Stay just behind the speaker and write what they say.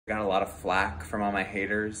Got a lot of flack from all my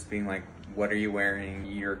haters being like, what are you wearing?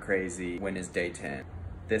 You're crazy. When is day 10?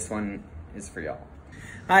 This one is for y'all.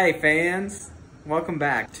 Hi fans, welcome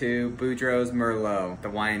back to Boudreaux's Merlot, the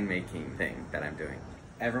winemaking thing that I'm doing.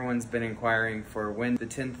 Everyone's been inquiring for when the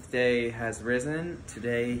 10th day has risen.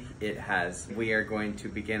 Today it has. We are going to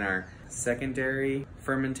begin our secondary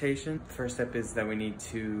fermentation. First step is that we need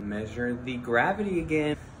to measure the gravity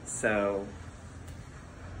again. So,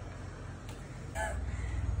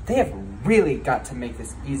 they have really got to make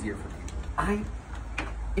this easier for me. I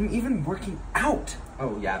am even working out.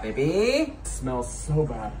 Oh yeah, baby. It smells so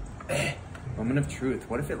bad. Moment of truth.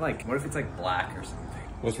 What if it's like black or something?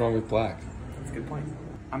 What's wrong with black? That's a good point.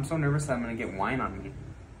 I'm so nervous that I'm gonna get wine on me.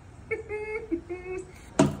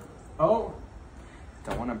 Oh,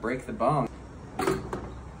 don't want to break the bone.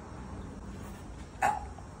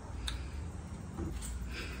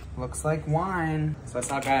 Looks like wine. So I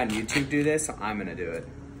saw a guy on YouTube do this, so I'm gonna do it.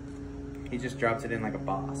 He just drops it in like a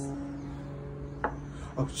boss.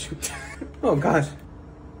 Oh shoot. Oh gosh.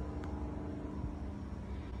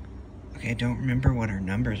 Okay, I don't remember what our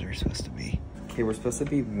numbers are supposed to be. Okay, we're supposed to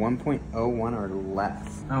be 1.01 or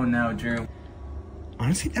less. Oh no, Drew.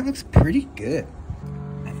 Honestly, that looks pretty good.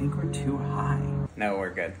 I think we're too high. No,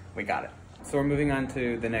 we're good. We got it. So we're moving on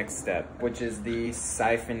to the next step, which is the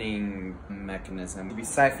siphoning mechanism. We'll be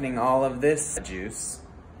siphoning all of this juice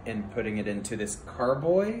and putting it into this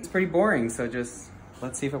carboy. It's pretty boring, so just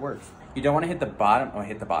let's see if it works. You don't want to hit the bottom. Oh,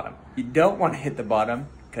 hit the bottom. You don't want to hit the bottom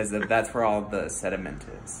because that's where all the sediment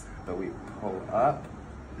is. But we pull up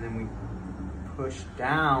and then we push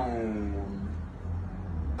down.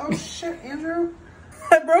 Oh shit, Andrew.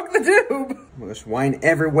 I broke the tube. There's wine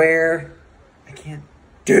everywhere. I can't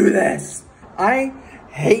do this. I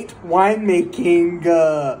hate winemaking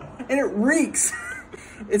and it reeks.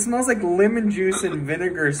 It smells like lemon juice and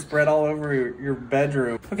vinegar spread all over your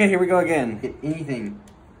bedroom. Okay, here we go again. Hit anything.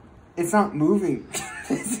 It's not moving.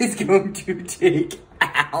 This is going to take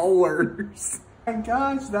hours. Oh my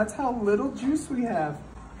gosh, that's how little juice we have.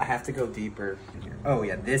 I have to go deeper in here. Oh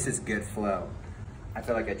yeah, this is good flow. I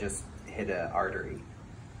feel like I just hit an artery.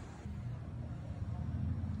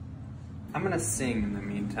 I'm gonna sing in the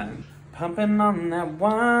meantime. Pumping on that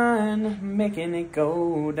wine, making it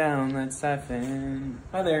go down that siphon.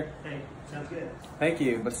 Hi there. Hey, sounds good. Thank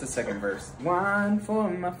you. What's the second verse? Wine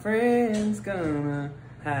for my friends, gonna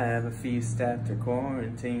have a feast after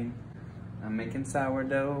quarantine. I'm making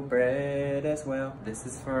sourdough bread as well. This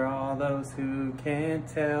is for all those who can't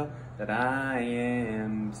tell that I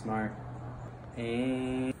am smart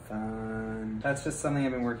and fun. That's just something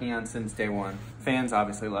I've been working on since day one. Fans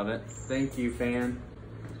obviously love it. Thank you, fan.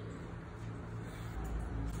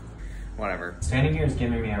 Whatever. Standing here is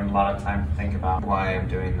giving me a lot of time to think about why I'm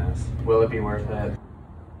doing this. Will it be worth it?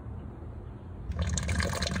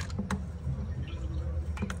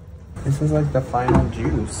 This is like the final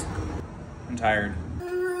juice. I'm tired.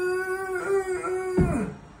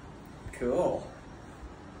 Cool.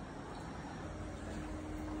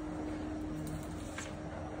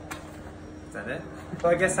 Is that it?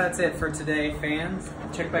 Well, I guess that's it for today, fans.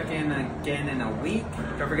 Check back in again in a week.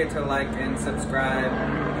 Don't forget to like and subscribe.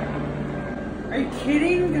 Are you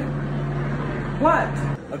kidding? What?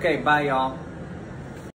 Okay, bye y'all.